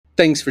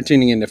Thanks for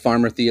tuning in to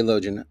Farmer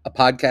Theologian, a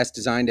podcast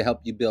designed to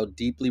help you build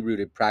deeply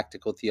rooted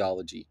practical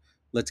theology.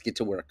 Let's get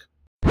to work.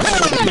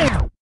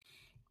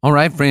 All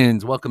right,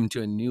 friends, welcome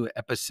to a new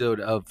episode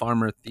of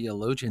Farmer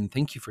Theologian.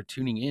 Thank you for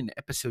tuning in,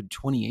 episode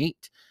 28. In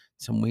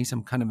some ways,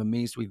 I'm kind of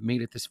amazed we've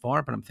made it this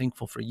far, but I'm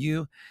thankful for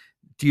you,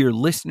 dear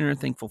listener,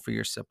 thankful for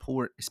your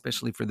support,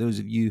 especially for those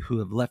of you who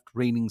have left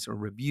ratings or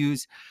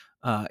reviews.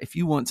 If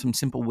you want some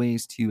simple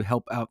ways to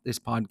help out this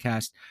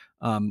podcast,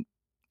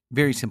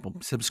 very simple.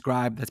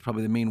 Subscribe. That's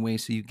probably the main way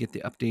so you get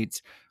the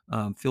updates.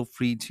 Feel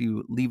free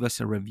to leave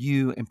us a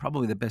review. And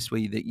probably the best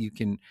way that you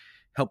can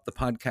help the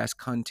podcast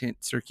content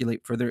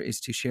circulate further is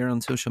to share on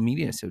social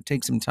media. So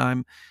take some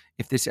time.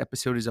 If this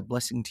episode is a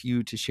blessing to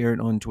you, to share it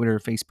on Twitter,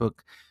 Facebook,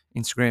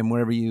 Instagram,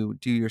 wherever you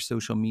do your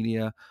social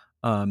media.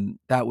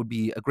 That would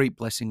be a great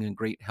blessing and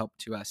great help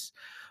to us.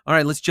 All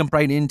right, let's jump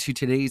right into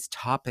today's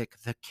topic,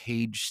 the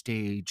cage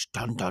stage.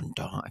 Dun, dun,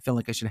 dun. I feel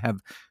like I should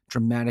have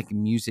dramatic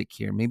music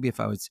here. Maybe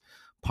if I was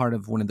part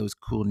of one of those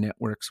cool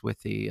networks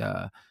with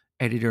a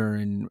editor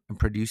and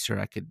producer,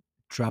 I could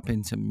drop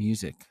in some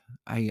music.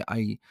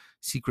 I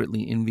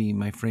secretly envy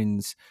my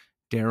friends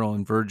Daryl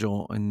and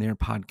Virgil and their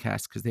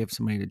podcast because they have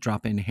somebody to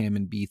drop in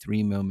Hammond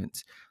B3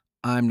 moments.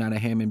 I'm not a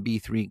Hammond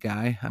B3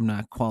 guy. I'm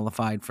not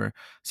qualified for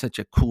such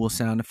a cool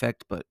sound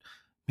effect, but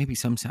maybe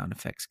some sound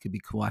effects could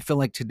be cool. I feel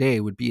like today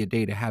would be a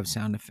day to have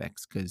sound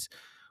effects because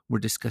we're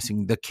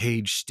discussing the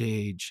cage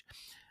stage.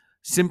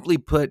 Simply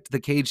put, the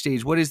cage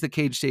stage. What is the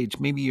cage stage?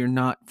 Maybe you're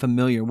not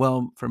familiar.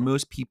 Well, for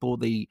most people,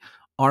 they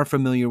are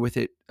familiar with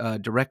it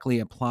directly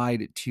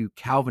applied to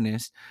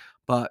Calvinists.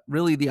 But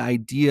really, the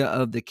idea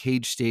of the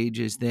cage stage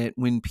is that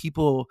when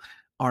people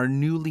are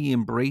newly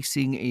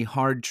embracing a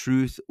hard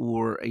truth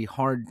or a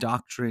hard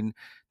doctrine,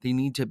 they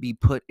need to be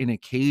put in a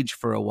cage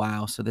for a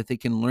while so that they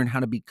can learn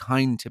how to be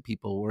kind to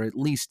people, or at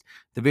least,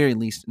 the very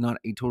least, not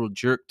a total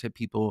jerk to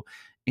people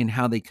in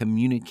how they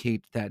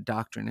communicate that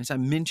doctrine. As I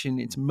mentioned,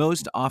 it's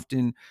most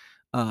often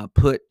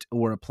put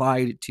or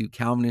applied to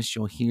Calvinists.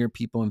 You'll hear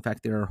people, in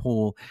fact, there are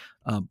whole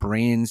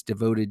brands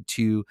devoted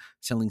to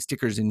selling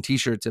stickers and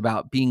t-shirts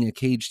about being a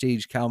cage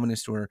stage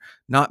Calvinist or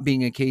not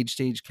being a cage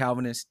stage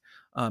Calvinist.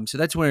 So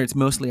that's where it's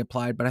mostly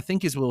applied. But I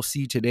think as we'll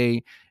see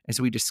today, as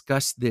we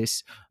discuss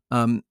this,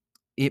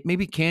 it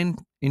maybe can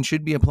and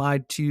should be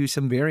applied to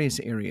some various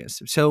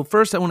areas. So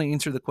first, I want to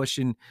answer the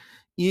question,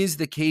 is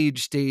the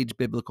cage stage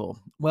biblical?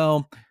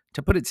 Well,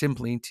 to put it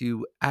simply,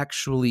 to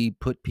actually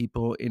put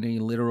people in a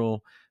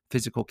literal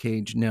physical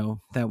cage,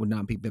 no, that would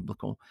not be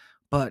biblical.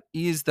 But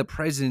is the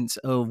presence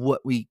of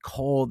what we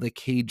call the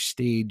cage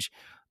stage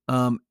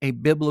a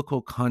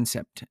biblical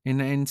concept?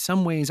 And in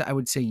some ways, I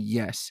would say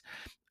yes.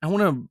 I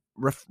want to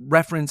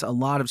reference a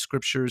lot of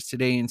scriptures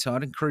today, and so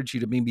I'd encourage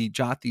you to maybe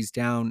jot these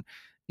down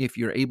if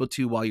you're able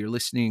to while you're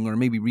listening, or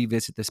maybe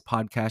revisit this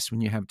podcast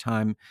when you have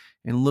time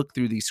and look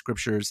through these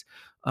scriptures.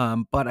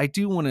 But I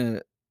do want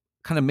to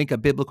kind of make a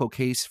biblical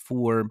case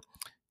for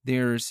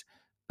there's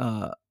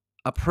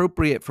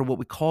appropriate for what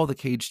we call the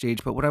cage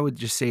stage, but what I would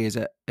just say is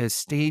a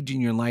stage in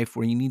your life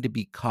where you need to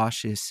be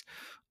cautious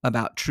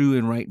about true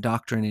and right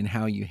doctrine and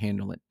how you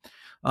handle it.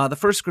 The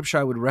first scripture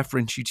I would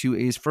reference you to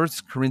is 1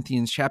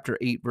 Corinthians chapter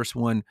 8, verse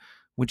 1,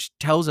 which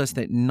tells us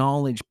that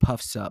knowledge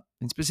puffs up.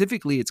 And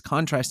specifically, it's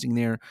contrasting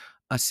there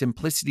a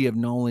simplicity of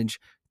knowledge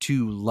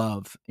to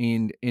love,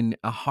 and in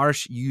a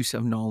harsh use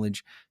of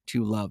knowledge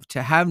to love.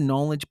 To have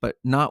knowledge but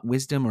not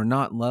wisdom or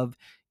not love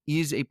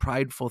is a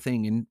prideful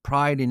thing, and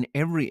pride in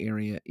every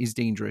area is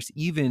dangerous,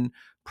 even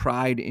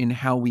pride in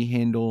how we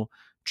handle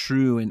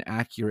true and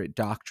accurate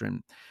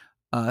doctrine.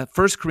 1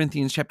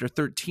 Corinthians chapter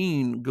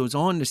 13 goes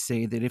on to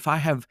say that if I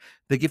have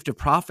the gift of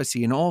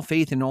prophecy and all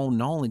faith and all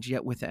knowledge,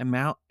 yet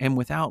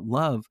without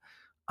love,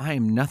 I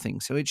am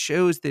nothing. So it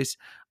shows this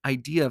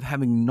idea of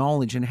having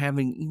knowledge and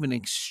having even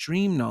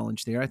extreme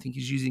knowledge there. I think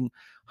he's using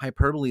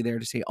hyperbole there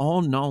to say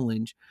all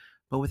knowledge,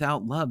 but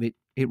without love, it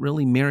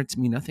really merits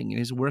me nothing. It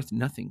is worth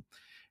nothing.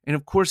 And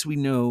of course, we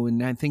know,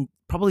 and I think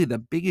probably the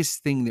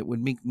biggest thing that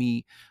would make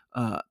me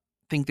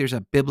think there's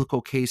a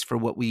biblical case for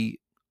what we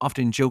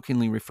often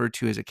jokingly refer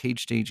to as a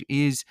cage stage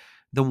is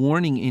the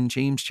warning in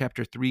James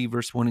chapter 3,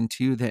 verse 1 and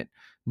 2, that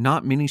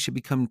not many should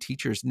become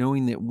teachers,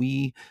 knowing that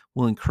we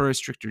will incur a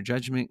stricter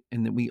judgment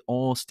and that we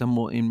all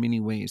stumble in many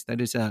ways. That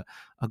is a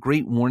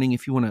great warning.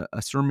 If you want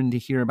a sermon to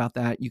hear about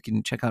that, you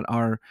can check out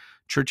our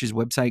church's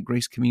website,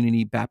 Grace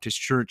Community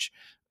Baptist Church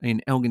in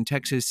Elgin,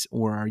 Texas,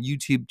 or our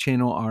YouTube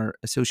channel. Our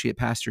associate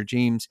pastor,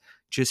 James,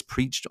 just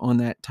preached on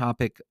that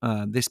topic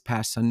this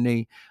past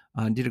Sunday.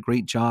 Did a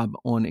great job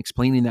on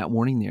explaining that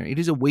warning there. It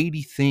is a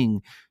weighty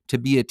thing to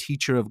be a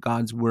teacher of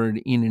God's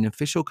word in an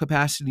official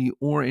capacity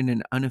or in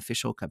an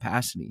unofficial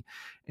capacity.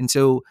 And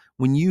so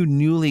when you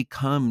newly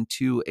come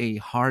to a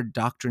hard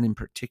doctrine in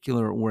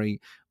particular, or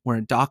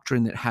a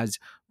doctrine that has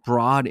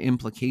broad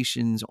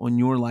implications on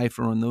your life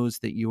or on those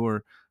that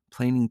you're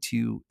planning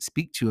to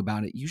speak to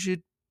about it, you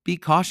should be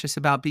cautious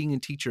about being a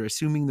teacher,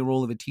 assuming the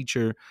role of a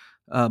teacher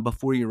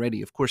before you're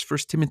ready. Of course,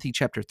 First Timothy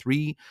chapter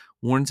 3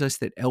 warns us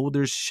that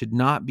elders should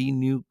not be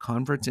new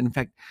converts. And in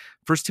fact,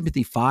 First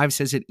Timothy 5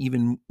 says it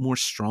even more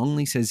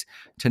strongly, says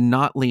to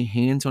not lay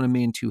hands on a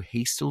man too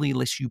hastily,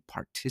 lest you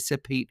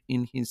participate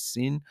in his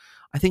sin.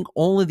 I think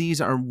all of these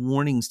are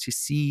warnings to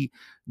see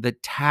the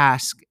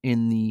task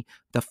and the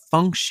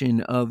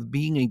function of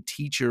being a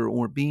teacher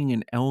or being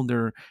an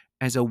elder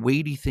as a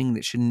weighty thing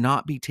that should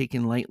not be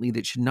taken lightly,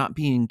 that should not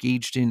be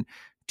engaged in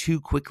too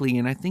quickly.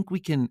 And I think we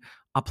can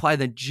apply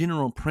the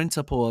general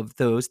principle of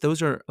those.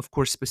 Those are, of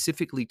course,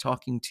 specifically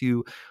talking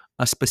to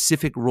a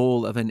specific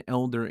role of an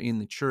elder in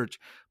the church.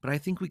 But I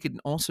think we could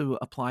also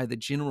apply the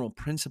general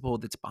principle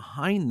that's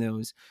behind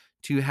those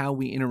to how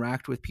we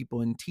interact with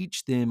people and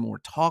teach them or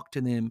talk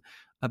to them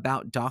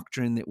about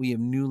doctrine that we have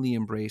newly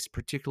embraced,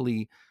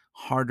 particularly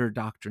harder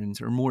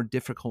doctrines or more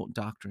difficult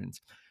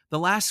doctrines. The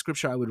last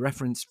scripture I would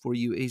reference for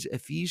you is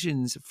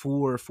Ephesians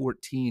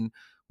 4:14,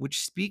 which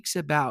speaks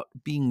about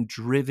being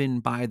driven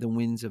by the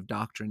winds of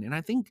doctrine. And I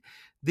think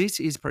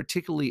this is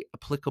particularly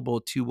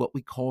applicable to what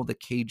we call the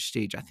cage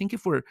stage. I think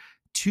if we're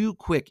too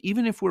quick,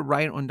 even if we're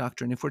right on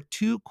doctrine, if we're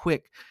too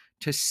quick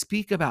to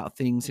speak about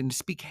things and to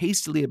speak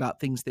hastily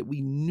about things that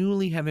we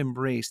newly have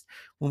embraced,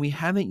 when we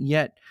haven't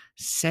yet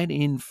set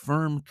in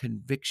firm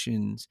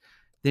convictions,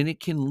 then it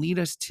can lead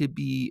us to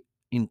be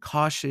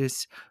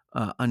incautious,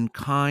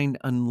 unkind,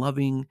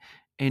 unloving,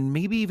 and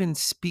maybe even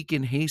speak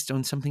in haste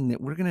on something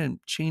that we're going to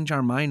change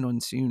our mind on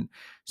soon.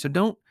 So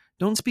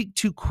don't speak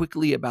too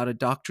quickly about a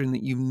doctrine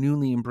that you've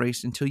newly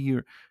embraced until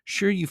you're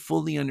sure you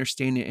fully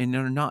understand it and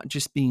are not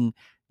just being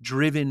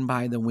driven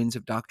by the winds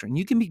of doctrine.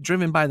 You can be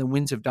driven by the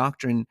winds of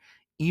doctrine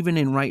even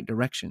in right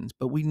directions,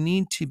 but we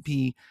need to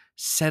be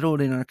settled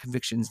in our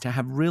convictions, to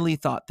have really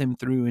thought them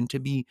through, and to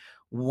be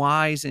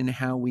wise in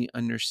how we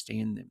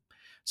understand them.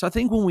 So I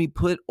think when we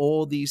put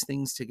all these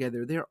things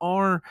together, there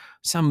are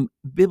some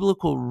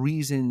biblical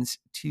reasons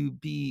to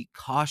be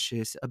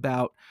cautious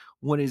about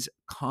what is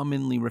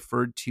commonly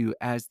referred to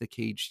as the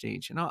cage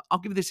stage. And I'll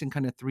give this in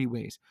kind of three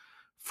ways.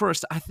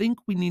 First, I think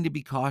we need to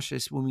be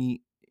cautious when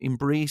we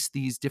embrace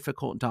these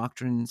difficult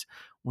doctrines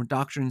or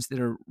doctrines that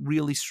are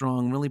really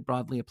strong, really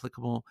broadly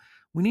applicable.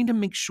 We need to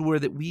make sure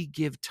that we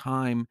give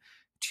time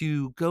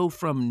to go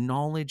from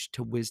knowledge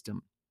to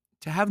wisdom.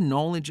 To have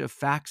knowledge of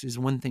facts is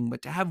one thing,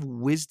 but to have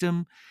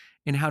wisdom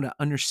in how to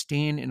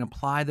understand and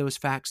apply those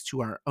facts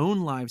to our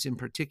own lives in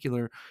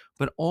particular,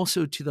 but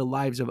also to the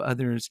lives of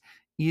others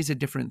is a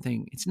different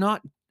thing. It's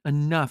not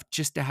enough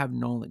just to have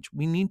knowledge.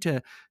 We need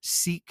to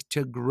seek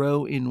to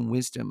grow in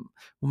wisdom.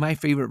 Well, my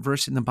favorite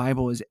verse in the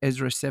Bible is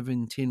Ezra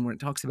 7:10, where it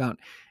talks about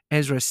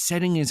Ezra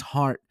setting his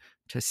heart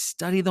to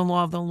study the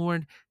law of the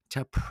Lord,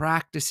 to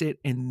practice it,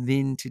 and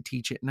then to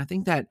teach it. And I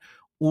think that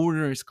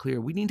order is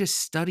clear. We need to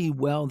study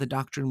well the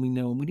doctrine we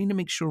know, and we need to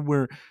make sure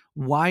we're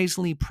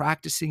wisely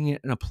practicing it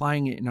and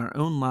applying it in our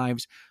own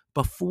lives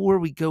before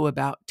we go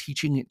about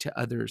teaching it to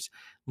others,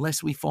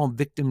 lest we fall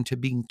victim to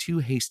being too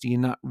hasty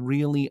and not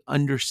really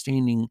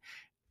understanding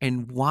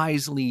and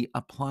wisely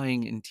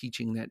applying and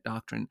teaching that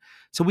doctrine.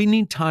 So we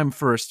need time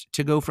first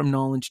to go from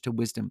knowledge to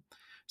wisdom.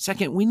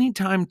 Second, we need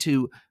time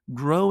to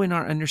grow in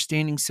our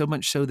understanding so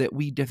much so that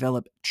we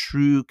develop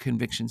true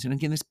convictions. And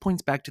again, this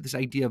points back to this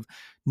idea of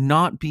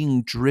not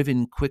being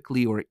driven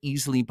quickly or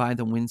easily by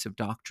the winds of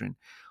doctrine.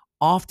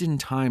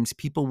 Oftentimes,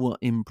 people will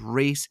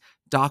embrace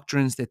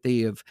doctrines that they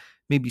have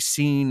maybe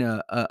seen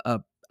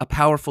a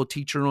powerful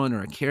teacher on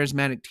or a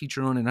charismatic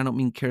teacher on. And I don't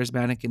mean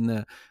charismatic in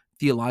the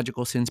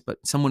theological sense, but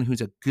someone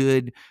who's a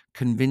good,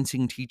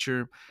 convincing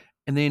teacher.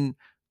 And then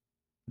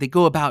they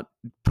go about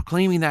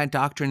proclaiming that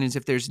doctrine as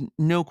if there's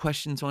no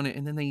questions on it.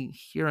 And then they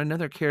hear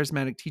another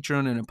charismatic teacher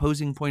on an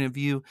opposing point of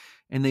view,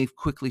 and they've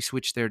quickly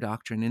switched their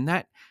doctrine. And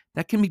that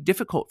can be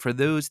difficult for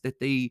those that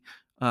they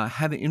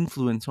have an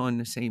influence on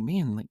to say,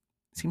 man, like,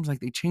 it seems like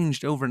they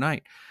changed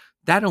overnight.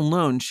 That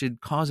alone should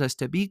cause us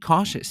to be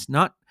cautious,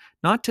 not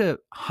to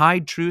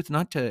hide truth,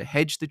 not to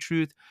hedge the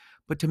truth,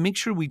 but to make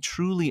sure we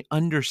truly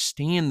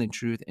understand the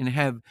truth and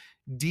have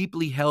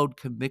deeply held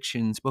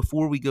convictions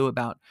before we go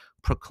about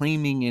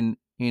proclaiming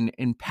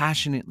and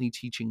passionately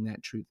teaching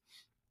that truth.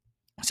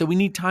 So we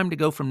need time to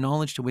go from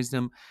knowledge to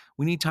wisdom.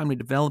 We need time to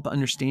develop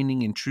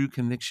understanding and true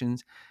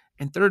convictions.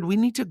 And third, we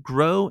need to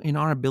grow in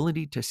our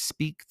ability to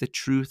speak the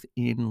truth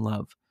in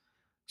love.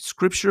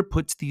 Scripture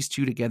puts these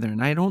two together,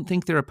 and I don't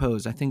think they're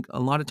opposed. I think a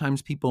lot of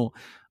times people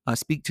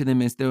speak to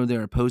them as though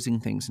they're opposing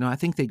things. No, I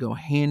think they go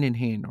hand in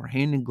hand or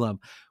hand in glove.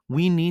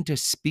 We need to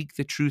speak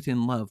the truth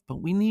in love,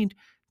 but we need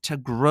to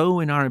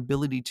grow in our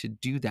ability to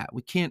do that.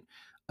 We can't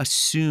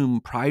assume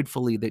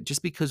pridefully that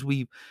just because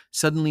we've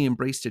suddenly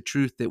embraced a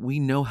truth that we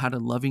know how to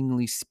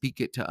lovingly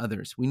speak it to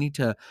others. We need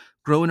to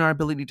grow in our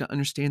ability to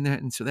understand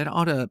that, and so that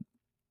ought to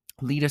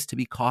lead us to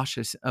be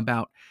cautious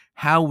about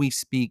how we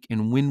speak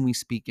and when we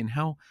speak and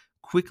how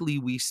quickly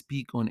we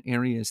speak on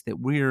areas that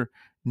we're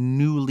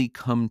newly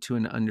come to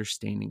an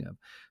understanding of.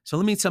 So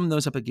let me sum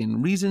those up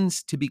again.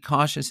 Reasons to be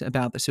cautious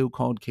about the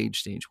so-called cage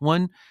stage.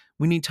 One,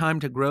 we need time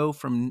to grow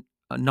from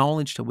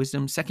knowledge to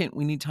wisdom. Second,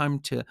 we need time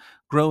to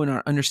grow in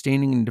our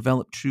understanding and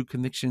develop true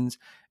convictions.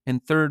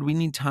 And third, we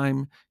need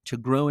time to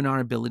grow in our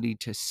ability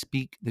to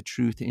speak the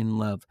truth in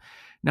love.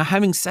 Now,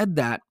 having said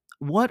that,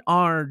 what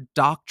are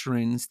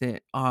doctrines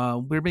that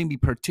we're maybe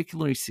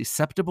particularly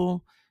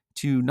susceptible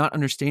to not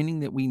understanding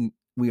that we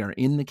are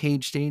in the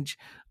cage stage,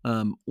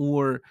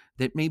 or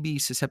that may be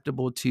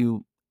susceptible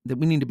to that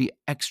we need to be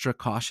extra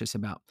cautious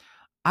about?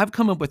 I've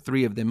come up with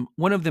three of them.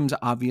 One of them's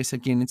obvious.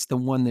 Again, it's the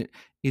one that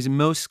is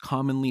most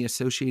commonly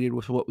associated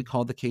with what we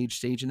call the cage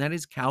stage, and that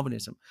is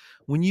Calvinism.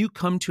 When you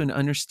come to an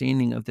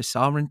understanding of the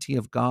sovereignty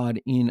of God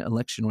in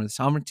election, or the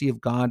sovereignty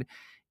of God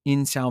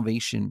in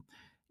salvation,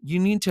 you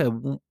need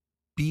to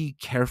be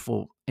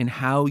careful in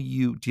how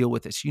you deal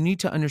with this. You need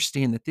to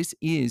understand that this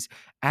is,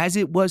 as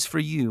it was for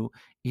you,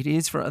 it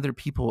is for other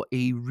people,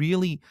 a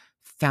really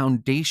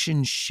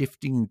foundation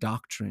shifting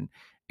doctrine.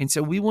 And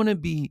so we want to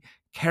be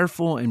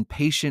careful and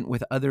patient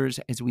with others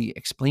as we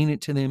explain it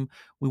to them.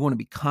 We want to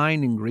be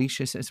kind and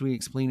gracious as we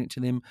explain it to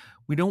them.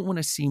 We don't want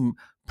to seem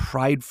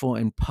prideful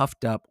and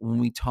puffed up when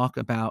we talk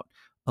about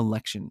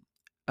election.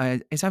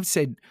 As I've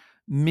said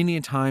many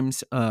a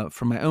times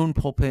from my own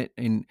pulpit,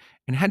 and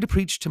had to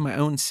preach to my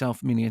own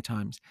self many a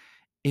times,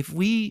 if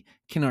we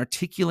can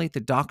articulate the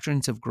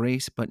doctrines of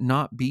grace but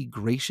not be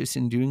gracious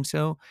in doing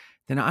so,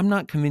 then I'm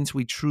not convinced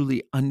we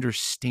truly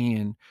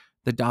understand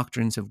the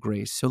doctrines of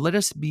grace. So let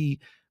us be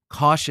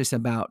cautious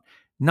about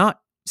not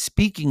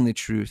speaking the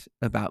truth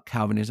about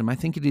Calvinism. I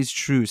think it is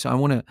true. So I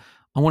want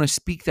to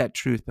speak that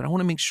truth, but I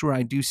want to make sure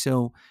I do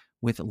so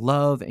with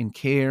love and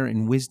care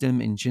and wisdom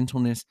and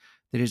gentleness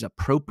that is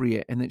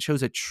appropriate and that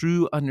shows a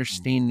true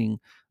understanding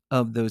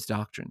of those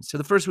doctrines. So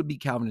the first would be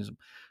Calvinism.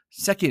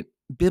 Second,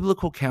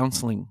 biblical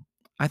counseling.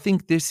 I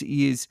think this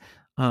is,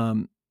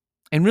 and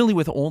really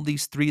with all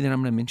these three that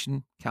I'm going to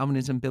mention,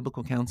 Calvinism,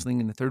 biblical counseling,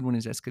 and the third one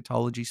is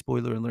eschatology,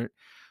 spoiler alert.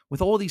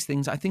 With all these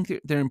things, I think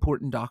they're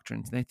important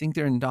doctrines. And I think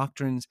they're in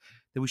doctrines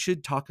that we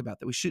should talk about,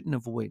 that we shouldn't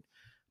avoid.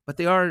 But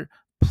they are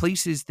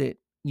places that,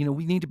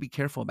 we need to be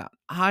careful about.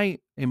 I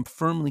am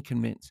firmly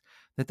convinced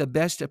that the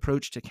best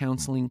approach to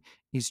counseling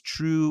is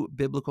true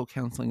biblical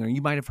counseling, or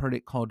you might have heard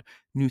it called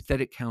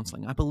nouthetic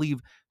counseling. I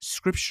believe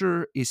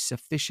Scripture is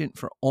sufficient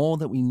for all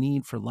that we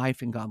need for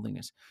life and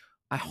godliness.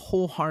 I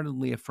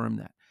wholeheartedly affirm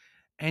that.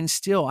 And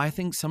still, I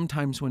think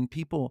sometimes when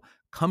people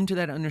come to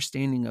that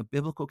understanding of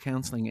biblical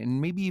counseling and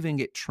maybe even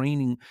get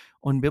training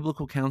on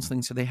biblical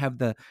counseling so they have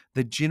the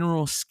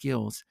general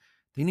skills,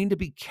 they need to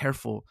be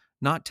careful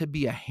not to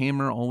be a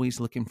hammer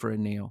always looking for a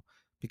nail,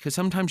 because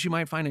sometimes you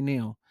might find a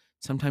nail,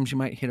 sometimes you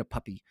might hit a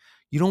puppy.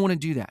 You don't want to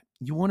do that.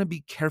 You want to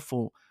be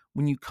careful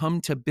when you come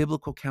to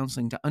biblical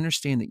counseling to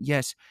understand that,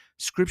 yes,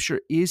 Scripture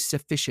is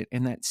sufficient,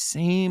 and that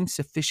same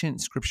sufficient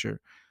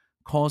Scripture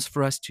calls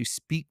for us to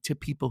speak to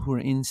people who are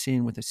in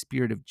sin with a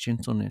spirit of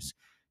gentleness,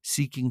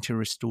 seeking to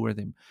restore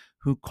them,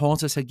 who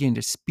calls us again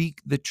to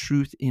speak the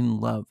truth in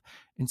love.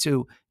 And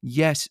so,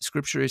 yes,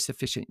 Scripture is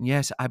sufficient.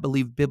 Yes, I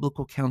believe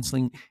biblical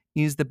counseling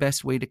is the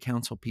best way to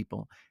counsel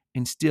people.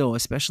 And still,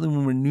 especially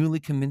when we're newly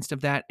convinced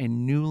of that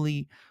and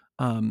newly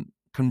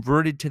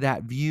converted to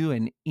that view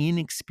and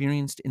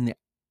inexperienced in the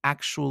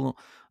actual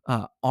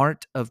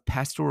art of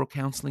pastoral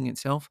counseling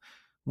itself,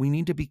 we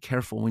need to be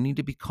careful. We need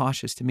to be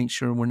cautious to make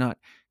sure we're not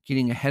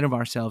getting ahead of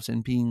ourselves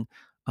and being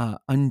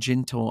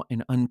ungentle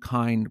and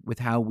unkind with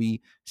how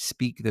we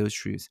speak those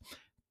truths.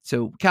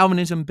 So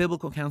Calvinism,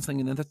 biblical counseling,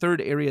 and then the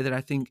third area that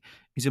I think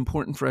is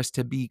important for us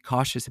to be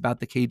cautious about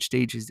the cage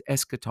stage is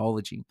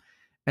eschatology.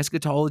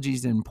 Eschatology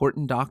is an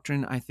important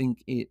doctrine. I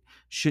think it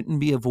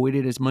shouldn't be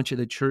avoided as much as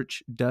the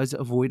church does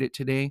avoid it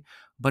today,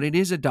 but it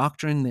is a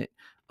doctrine that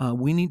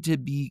we need to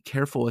be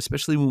careful,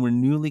 especially when we're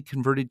newly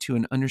converted to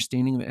an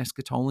understanding of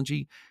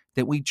eschatology,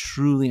 that we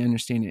truly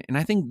understand it. And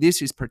I think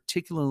this is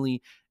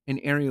particularly an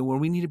area where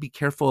we need to be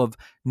careful of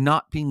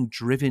not being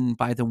driven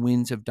by the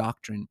winds of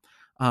doctrine.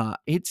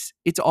 It's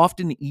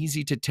often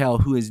easy to tell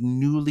who is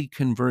newly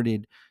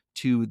converted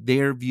to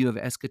their view of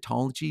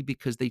eschatology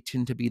because they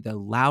tend to be the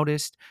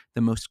loudest,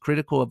 the most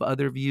critical of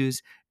other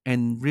views,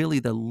 and really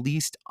the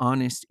least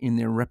honest in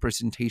their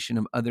representation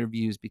of other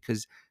views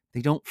because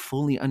they don't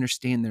fully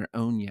understand their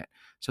own yet.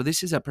 So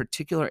this is a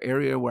particular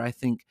area where I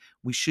think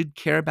we should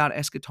care about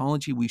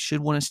eschatology. We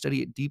should want to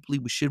study it deeply.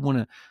 We should want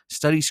to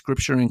study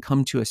Scripture and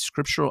come to a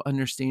scriptural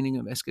understanding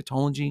of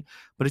eschatology.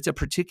 But it's a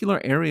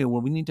particular area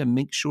where we need to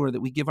make sure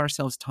that we give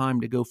ourselves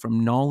time to go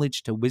from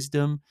knowledge to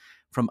wisdom,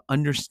 from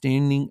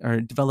understanding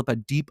or develop a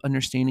deep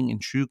understanding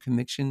and true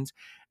convictions,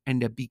 and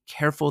to be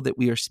careful that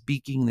we are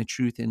speaking the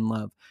truth in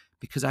love.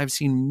 Because I've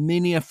seen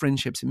many of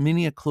friendships,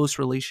 many of close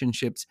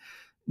relationships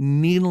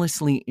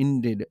needlessly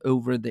ended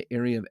over the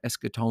area of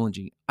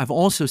eschatology. I've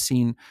also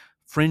seen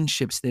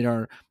friendships that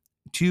are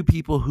two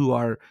people who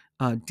are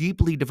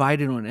deeply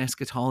divided on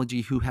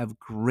eschatology, who have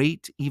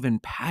great, even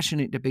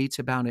passionate debates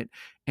about it,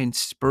 and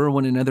spur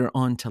one another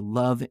on to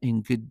love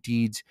and good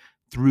deeds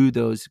through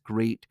those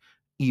great,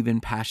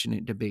 even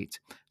passionate debates.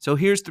 So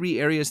here's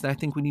three areas that I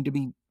think we need to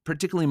be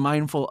particularly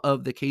mindful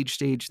of the cage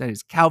stage. That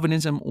is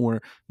Calvinism, or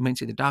you might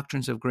say the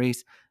doctrines of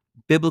grace,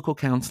 biblical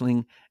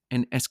counseling,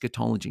 and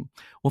eschatology.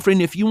 Well,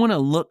 friend, if you want to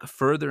look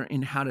further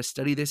in how to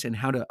study this and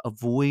how to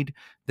avoid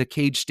the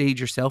cage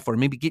stage yourself, or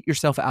maybe get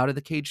yourself out of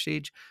the cage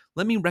stage,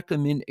 let me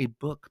recommend a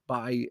book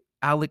by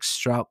Alex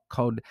Strauch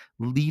called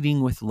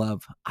Leading with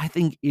Love. I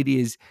think it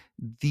is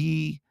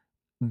the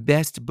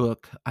best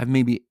book I've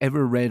maybe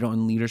ever read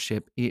on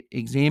leadership. It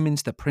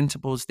examines the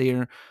principles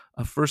there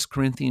of First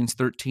Corinthians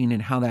 13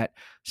 and how that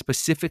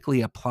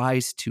specifically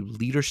applies to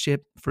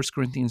leadership. First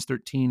Corinthians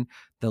 13,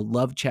 the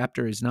love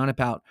chapter, is not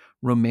about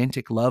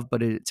romantic love,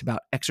 but it's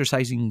about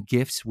exercising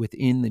gifts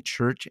within the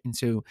church. And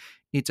so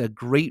it's a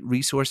great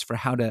resource for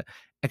how to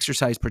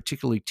exercise,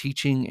 particularly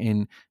teaching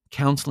and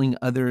counseling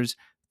others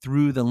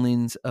through the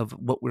lens of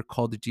what we're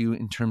called to do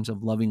in terms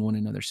of loving one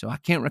another. So I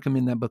can't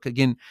recommend that book.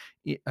 Again,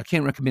 I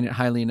can't recommend it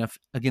highly enough.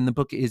 Again, the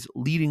book is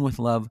Leading with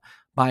Love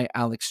by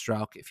Alex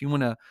Strauch. If you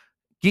want to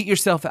get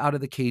yourself out of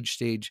the cage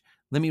stage,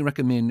 let me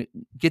recommend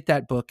get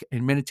that book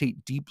and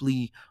meditate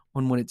deeply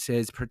on what it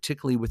says,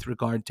 particularly with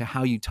regard to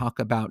how you talk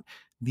about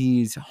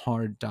these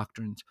hard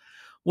doctrines.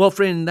 Well,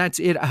 friend, that's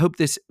it. I hope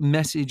this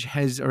message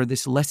or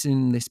this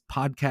lesson, this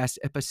podcast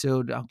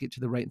episode, I'll get to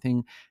the right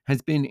thing,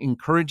 has been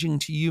encouraging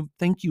to you.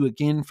 Thank you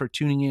again for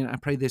tuning in. I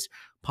pray this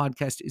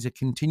podcast is a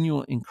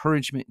continual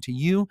encouragement to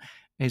you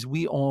as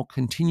we all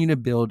continue to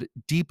build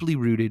deeply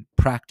rooted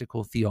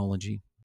practical theology.